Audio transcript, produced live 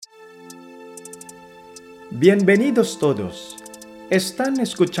Bienvenidos todos. Están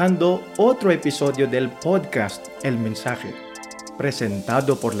escuchando otro episodio del podcast El Mensaje,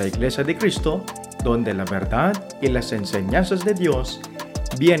 presentado por la Iglesia de Cristo, donde la verdad y las enseñanzas de Dios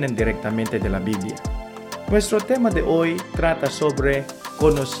vienen directamente de la Biblia. Nuestro tema de hoy trata sobre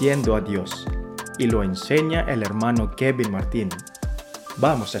Conociendo a Dios y lo enseña el hermano Kevin Martin.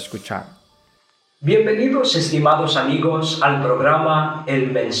 Vamos a escuchar. Bienvenidos, estimados amigos, al programa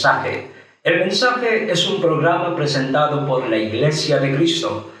El Mensaje. El Mensaje es un programa presentado por la Iglesia de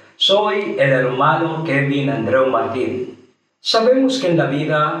Cristo. Soy el hermano Kevin Martin. Sabemos que en la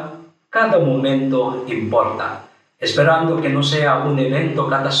vida cada momento importa, esperando que no sea un evento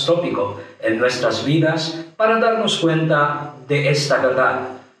catastrófico en nuestras vidas para darnos cuenta de esta verdad.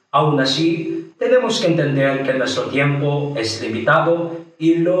 Aún así, tenemos que entender que nuestro tiempo es limitado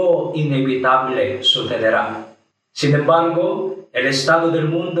y lo inevitable sucederá. Sin embargo, el estado del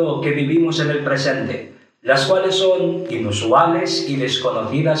mundo que vivimos en el presente, las cuales son inusuales y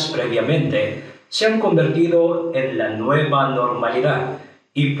desconocidas previamente, se han convertido en la nueva normalidad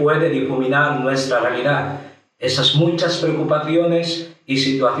y puede difuminar nuestra realidad. Esas muchas preocupaciones y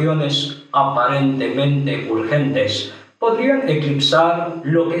situaciones aparentemente urgentes podrían eclipsar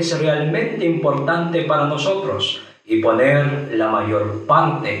lo que es realmente importante para nosotros y poner la mayor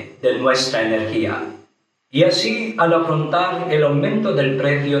parte de nuestra energía. Y así, al afrontar el aumento del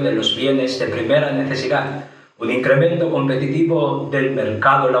precio de los bienes de primera necesidad, un incremento competitivo del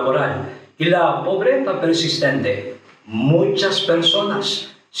mercado laboral y la pobreza persistente, muchas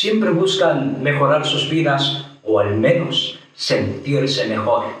personas siempre buscan mejorar sus vidas o al menos sentirse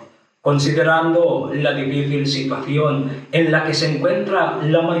mejor. Considerando la difícil situación en la que se encuentra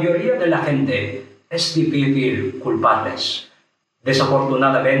la mayoría de la gente, es difícil culparles.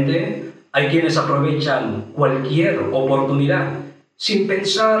 Desafortunadamente, hay quienes aprovechan cualquier oportunidad sin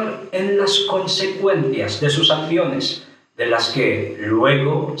pensar en las consecuencias de sus acciones, de las que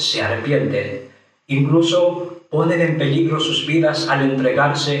luego se arrepienten. Incluso ponen en peligro sus vidas al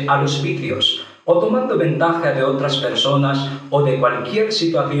entregarse a los vicios o tomando ventaja de otras personas o de cualquier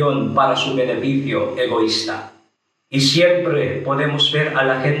situación para su beneficio egoísta. Y siempre podemos ver a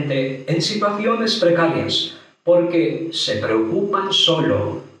la gente en situaciones precarias porque se preocupan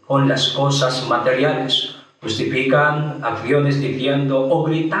solo con las cosas materiales, justifican acciones diciendo o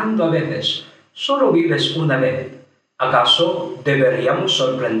gritando a veces: solo vives una vez. ¿Acaso deberíamos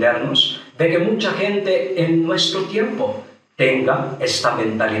sorprendernos de que mucha gente en nuestro tiempo tenga esta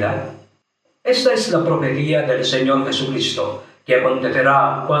mentalidad? Esta es la profecía del Señor Jesucristo, que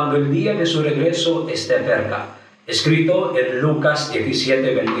acontecerá cuando el día de su regreso esté cerca, escrito en Lucas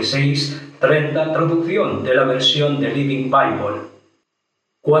 17, 26, 30, traducción de la Versión The Living Bible.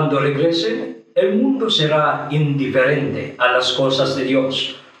 Cuando regrese, el mundo será indiferente a las cosas de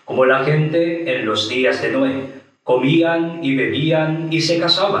Dios, como la gente en los días de Noé. Comían y bebían y se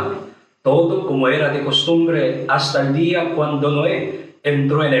casaban, todo como era de costumbre hasta el día cuando Noé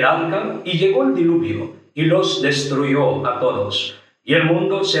entró en el arca y llegó el diluvio y los destruyó a todos. Y el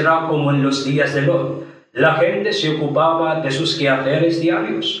mundo será como en los días de Lot. La gente se ocupaba de sus quehaceres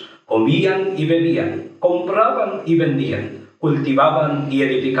diarios, comían y bebían, compraban y vendían, cultivaban y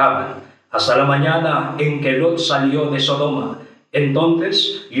edificaban, hasta la mañana en que Lot salió de Sodoma.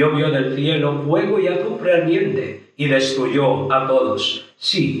 Entonces llovió del cielo fuego y azufre ardiente, y destruyó a todos.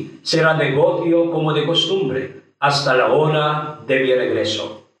 Sí, será negocio como de costumbre, hasta la hora de mi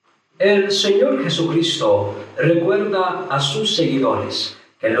regreso. El Señor Jesucristo recuerda a sus seguidores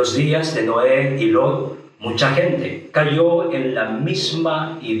que en los días de Noé y Lot, mucha gente cayó en la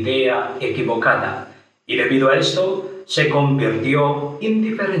misma idea equivocada, y debido a esto, se convirtió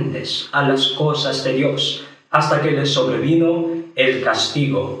indiferentes a las cosas de Dios, hasta que les sobrevino el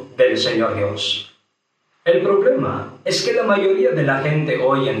castigo del Señor Dios. El problema es que la mayoría de la gente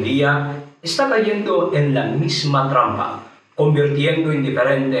hoy en día está cayendo en la misma trampa, convirtiendo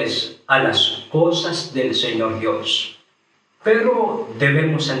indiferentes a las cosas del Señor Dios. Pero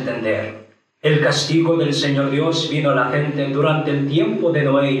debemos entender, el castigo del Señor Dios vino a la gente durante el tiempo de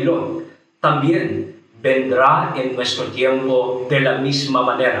Noé y Lot. También vendrá en nuestro tiempo de la misma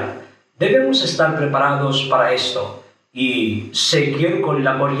manera. Debemos estar preparados para esto y seguir con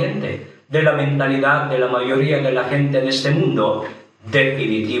la corriente de la mentalidad de la mayoría de la gente en este mundo.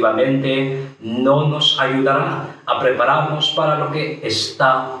 Definitivamente no nos ayudará a prepararnos para lo que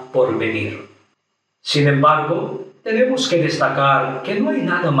está por venir. Sin embargo, tenemos que destacar que no hay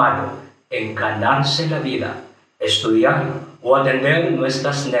nada malo en ganarse la vida, estudiar o atender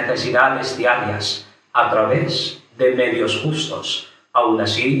nuestras necesidades diarias a través de medios justos. Aún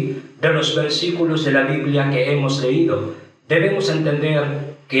así, de los versículos de la Biblia que hemos leído, debemos entender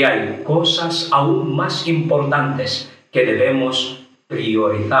que hay cosas aún más importantes que debemos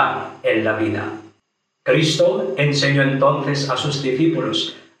priorizar en la vida. Cristo enseñó entonces a sus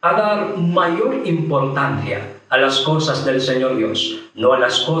discípulos a dar mayor importancia a las cosas del Señor Dios, no a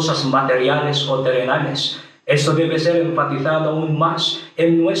las cosas materiales o terrenales. Esto debe ser enfatizado aún más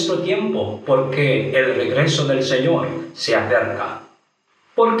en nuestro tiempo, porque el regreso del Señor se acerca.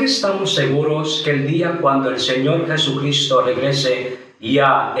 ¿Por qué estamos seguros que el día cuando el Señor Jesucristo regrese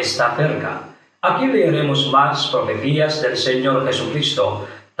ya está cerca? Aquí leeremos más profecías del Señor Jesucristo,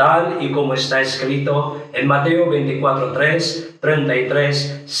 tal y como está escrito en Mateo 24:3,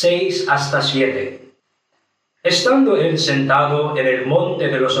 33, 6 hasta 7. Estando él sentado en el monte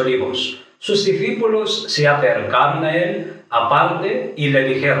de los olivos, sus discípulos se acercaron a él aparte y le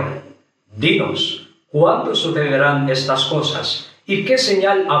dijeron: «Dinos, ¿cuándo sucederán estas cosas? ¿Y qué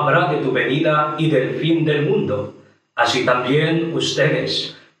señal habrá de tu venida y del fin del mundo? Así también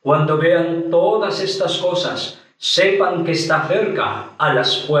ustedes, cuando vean todas estas cosas, sepan que está cerca, a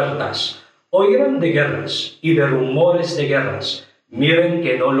las puertas. Oirán de guerras y de rumores de guerras. Miren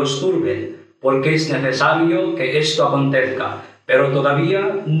que no los turben, porque es necesario que esto acontezca, pero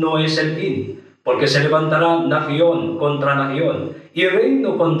todavía no es el fin, porque se levantará nación contra nación y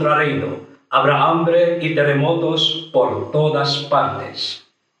reino contra reino. Habrá hambre y terremotos por todas partes».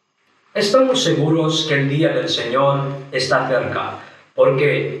 Estamos seguros que el día del Señor está cerca,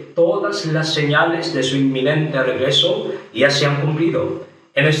 porque todas las señales de su inminente regreso ya se han cumplido.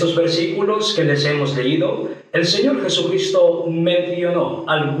 En estos versículos que les hemos leído, el Señor Jesucristo mencionó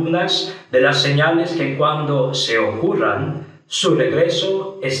algunas de las señales que cuando se ocurran, su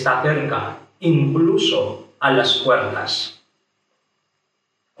regreso está cerca, incluso a las puertas.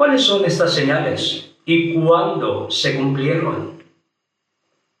 ¿Cuáles son estas señales y cuándo se cumplieron?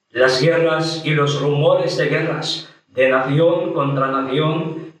 Las guerras y los rumores de guerras, de nación contra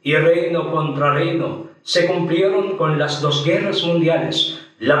nación y reino contra reino, se cumplieron con las dos guerras mundiales.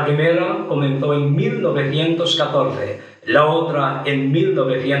 La primera comenzó en 1914, la otra en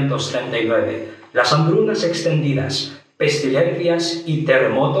 1939. Las hambrunas extendidas, pestilencias y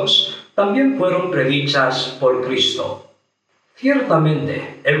terremotos también fueron predichas por Cristo.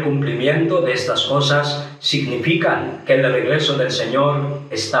 Ciertamente, el cumplimiento de estas cosas significan que el regreso del Señor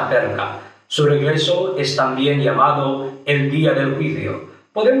está cerca. Su regreso es también llamado el Día del Juicio.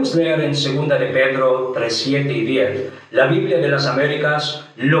 Podemos leer en 2 de Pedro 3, 7 y 10, la Biblia de Las Américas,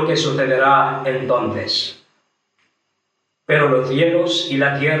 lo que sucederá entonces. Pero los cielos y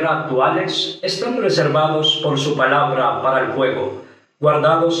la tierra actuales están reservados por su palabra para el fuego,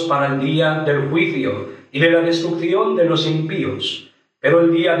 guardados para el día del juicio y de la destrucción de los impíos. Pero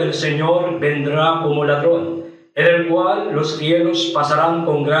el día del Señor vendrá como ladrón, en el cual los cielos pasarán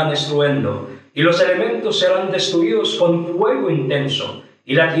con gran estruendo, y los elementos serán destruidos con fuego intenso,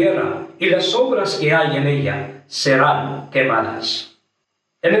 y la tierra y las obras que hay en ella serán quemadas.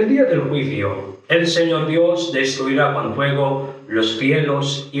 En el día del juicio, el Señor Dios destruirá con fuego los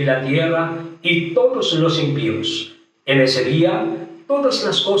cielos y la tierra y todos los impíos. En ese día, todas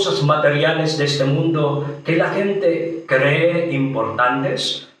las cosas materiales de este mundo que la gente cree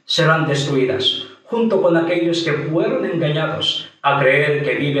importantes serán destruidas, junto con aquellos que fueron engañados a creer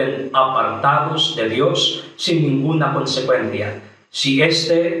que viven apartados de Dios sin ninguna consecuencia. Si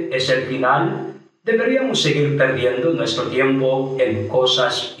este es el final, ¿deberíamos seguir perdiendo nuestro tiempo en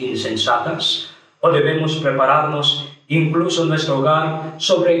cosas insensatas? ¿O debemos prepararnos, incluso en nuestro hogar,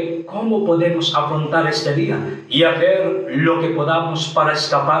 sobre cómo podemos afrontar este día y hacer lo que podamos para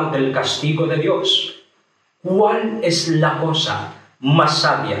escapar del castigo de Dios? ¿Cuál es la cosa más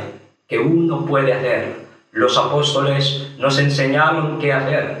sabia que uno puede hacer? Los apóstoles nos enseñaron qué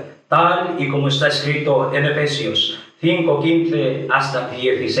hacer, tal y como está escrito en Efesios 5:15 hasta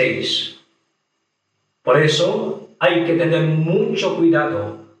 16. Por eso hay que tener mucho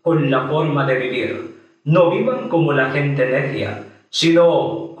cuidado con la forma de vivir. No vivan como la gente necia,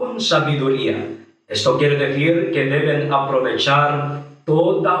 sino con sabiduría. Esto quiere decir que deben aprovechar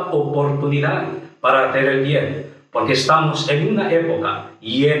toda oportunidad para hacer el bien, porque estamos en una época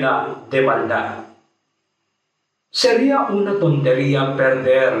llena de maldad. Sería una tontería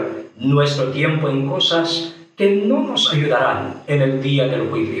perder nuestro tiempo en cosas que no nos ayudarán en el día del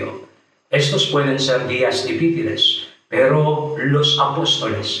juicio. Estos pueden ser días difíciles, pero los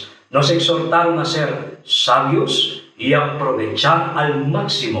apóstoles nos exhortaron a ser sabios y aprovechar al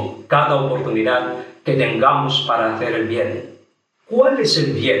máximo cada oportunidad que tengamos para hacer el bien. ¿Cuál es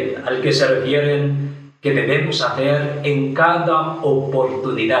el bien al que se refieren que debemos hacer en cada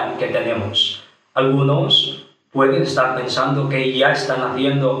oportunidad que tenemos? Algunos pueden estar pensando que ya están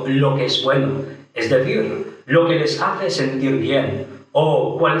haciendo lo que es bueno, es decir, lo que les hace sentir bien,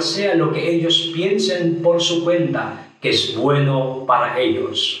 o cual sea lo que ellos piensen por su cuenta que es bueno para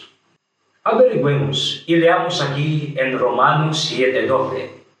ellos. Averigüemos y leamos aquí en Romanos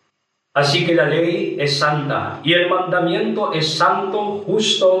 7:12. Así que la ley es santa y el mandamiento es santo,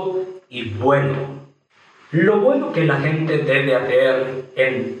 justo y bueno. Lo bueno que la gente debe hacer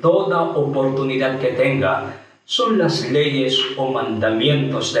en toda oportunidad que tenga son las leyes o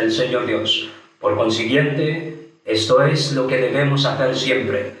mandamientos del Señor Dios. Por consiguiente, esto es lo que debemos hacer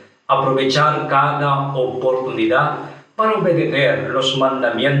siempre: aprovechar cada oportunidad para obedecer los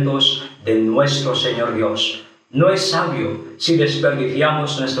mandamientos de nuestro Señor Dios. No es sabio si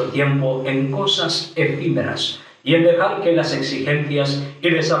desperdiciamos nuestro tiempo en cosas efímeras y en dejar que las exigencias y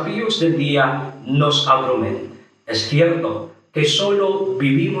desafíos del día nos abrumen. Es cierto que solo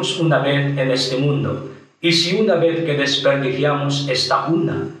vivimos una vez en este mundo, y si una vez que desperdiciamos esta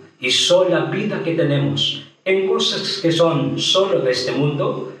una y sola vida que tenemos en cosas que son solo de este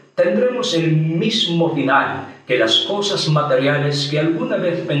mundo, tendremos el mismo final que las cosas materiales que alguna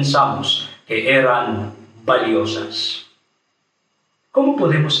vez pensamos que eran valiosas. ¿Cómo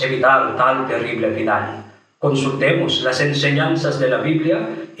podemos evitar tal terrible final? Consultemos las enseñanzas de la Biblia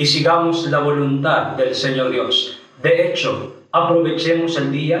y sigamos la voluntad del Señor Dios. De hecho, aprovechemos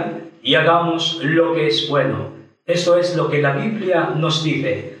el día y hagamos lo que es bueno. Esto es lo que la Biblia nos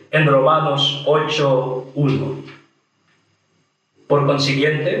dice en Romanos 8:1. Por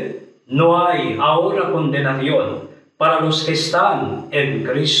consiguiente, no hay ahora condenación para los que están en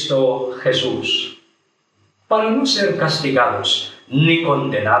Cristo Jesús. Para no ser castigados ni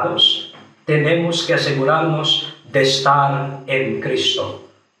condenados, tenemos que asegurarnos de estar en Cristo.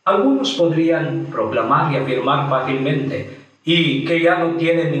 Algunos podrían proclamar y afirmar fácilmente y que ya no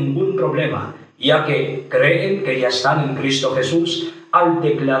tienen ningún problema, ya que creen que ya están en Cristo Jesús al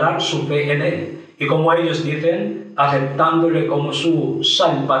declarar su fe en Él, y como ellos dicen, aceptándole como su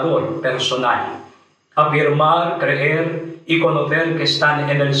Salvador personal. Afirmar, creer y conocer que están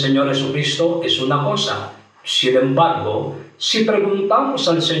en el Señor Jesucristo es una cosa. Sin embargo, si preguntamos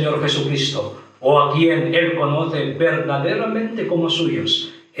al Señor Jesucristo o a quien Él conoce verdaderamente como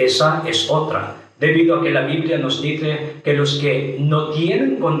suyos, esa es otra, debido a que la Biblia nos dice que los que no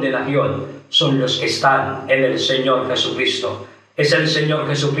tienen condenación son los que están en el Señor Jesucristo. Es el Señor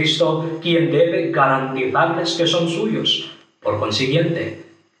Jesucristo quien debe garantizarles que son suyos. Por consiguiente,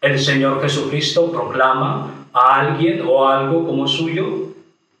 ¿el Señor Jesucristo proclama a alguien o algo como suyo?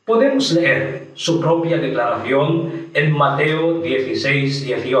 Podemos leer su propia declaración en Mateo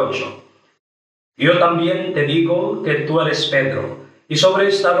 16:18. Yo también te digo que tú eres Pedro, y sobre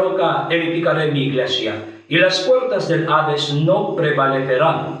esta roca edificaré mi iglesia, y las puertas del Hades no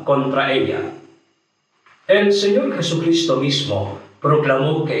prevalecerán contra ella. El Señor Jesucristo mismo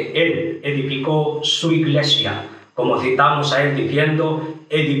proclamó que Él edificó su iglesia, como citamos a Él diciendo,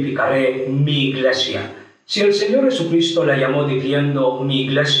 edificaré mi iglesia. Si el Señor Jesucristo la llamó diciendo mi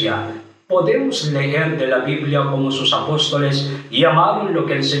iglesia, podemos leer de la Biblia como sus apóstoles llamaron lo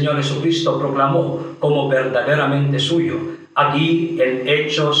que el Señor Jesucristo proclamó como verdaderamente suyo, aquí en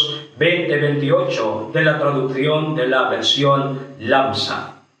Hechos 20:28 de la traducción de la versión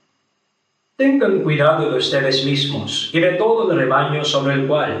Lamsa. Tengan cuidado de ustedes mismos y de todo el rebaño sobre el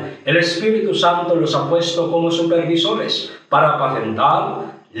cual el Espíritu Santo los ha puesto como supervisores para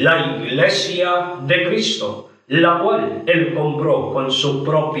apacentar la Iglesia de Cristo, la cual Él compró con su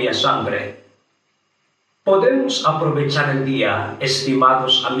propia sangre. Podemos aprovechar el día,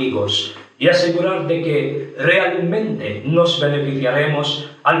 estimados amigos, y asegurar de que realmente nos beneficiaremos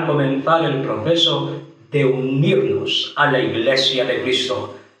al comenzar el proceso de unirnos a la Iglesia de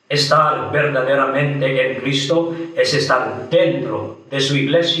Cristo. Estar verdaderamente en Cristo es estar dentro de su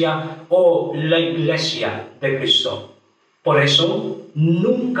Iglesia o la Iglesia de Cristo. Por eso,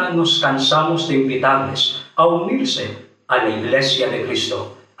 nunca nos cansamos de invitarles a unirse a la Iglesia de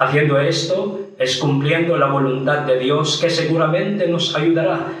Cristo. Haciendo esto, es cumpliendo la voluntad de Dios que seguramente nos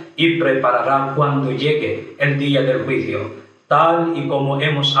ayudará y preparará cuando llegue el día del juicio, tal y como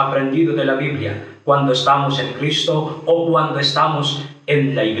hemos aprendido de la Biblia, cuando estamos en Cristo o cuando estamos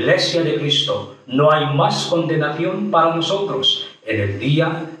en la Iglesia de Cristo. No hay más condenación para nosotros en el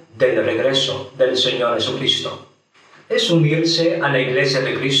día del regreso del Señor Jesucristo. ¿Es unirse a la Iglesia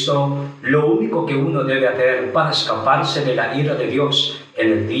de Cristo lo único que uno debe hacer para escaparse de la ira de Dios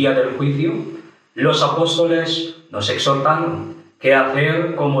en el día del juicio? Los apóstoles nos exhortaron que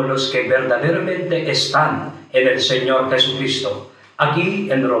hacer como los que verdaderamente están en el Señor Jesucristo. Aquí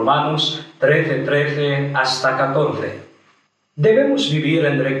en Romanos 13:13 hasta 14. Debemos vivir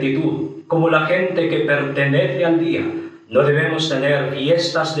en rectitud, como la gente que pertenece al día. No debemos tener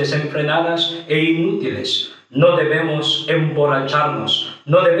fiestas desenfrenadas e inútiles, No debemos emborracharnos,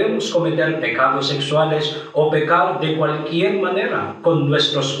 no debemos cometer pecados sexuales o pecar de cualquier manera con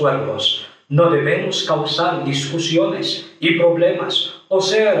nuestros cuerpos. No debemos causar discusiones y problemas o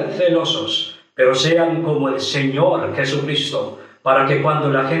ser celosos, pero sean como el Señor Jesucristo, para que cuando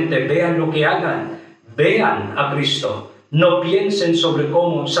la gente vea lo que hagan, vean a Cristo. No piensen sobre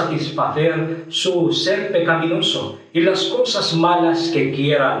cómo satisfacer su ser pecaminoso y las cosas malas que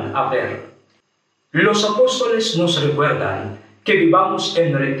quieran hacer. Los apóstoles nos recuerdan que vivamos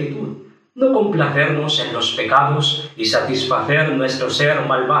en rectitud, no complacernos en los pecados y satisfacer nuestro ser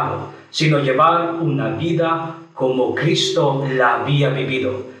malvado, sino llevar una vida como Cristo la había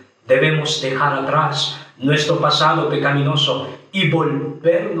vivido. Debemos dejar atrás nuestro pasado pecaminoso y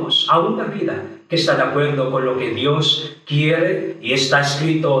volvernos a una vida que está de acuerdo con lo que Dios quiere y está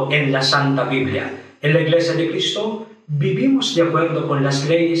escrito en la Santa Biblia. En la Iglesia de Cristo vivimos de acuerdo con las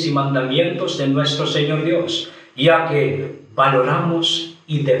leyes y mandamientos de nuestro Señor Dios, ya que valoramos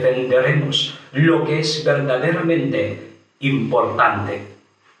y defenderemos lo que es verdaderamente importante.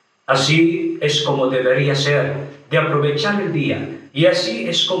 Así es como debería ser, de aprovechar el día, y así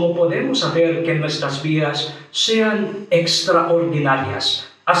es como podemos hacer que nuestras vidas sean extraordinarias,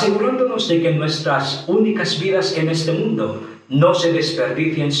 asegurándonos de que nuestras únicas vidas en este mundo no se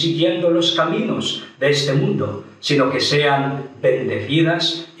desperdicien siguiendo los caminos de este mundo, sino que sean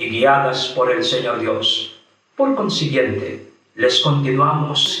bendecidas y guiadas por el Señor Dios. Por consiguiente, les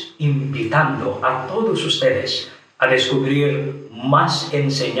continuamos invitando a todos ustedes a descubrir más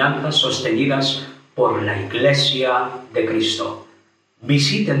enseñanzas sostenidas por la Iglesia de Cristo.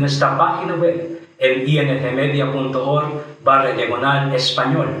 Visite nuestra página web en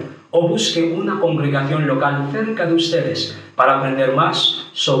ingmedia.org/español o busque una congregación local cerca de ustedes para aprender más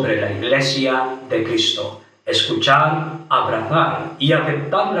sobre la Iglesia de Cristo. Escuchar, abrazar y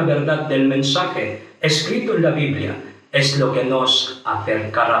aceptar la verdad del mensaje escrito en la Biblia es lo que nos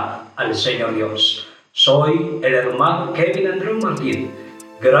acercará al Señor Dios. Soy el hermano Kevin Martin.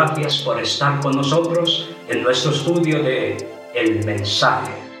 Gracias por estar con nosotros en nuestro estudio de El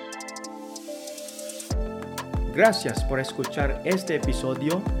Mensaje. Gracias por escuchar este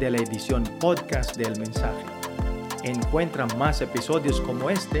episodio de la edición podcast de El Mensaje. Encuentra más episodios como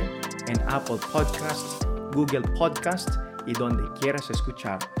este en Apple Podcasts, Google Podcasts y donde quieras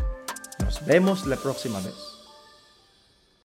escuchar. Nos vemos la próxima vez.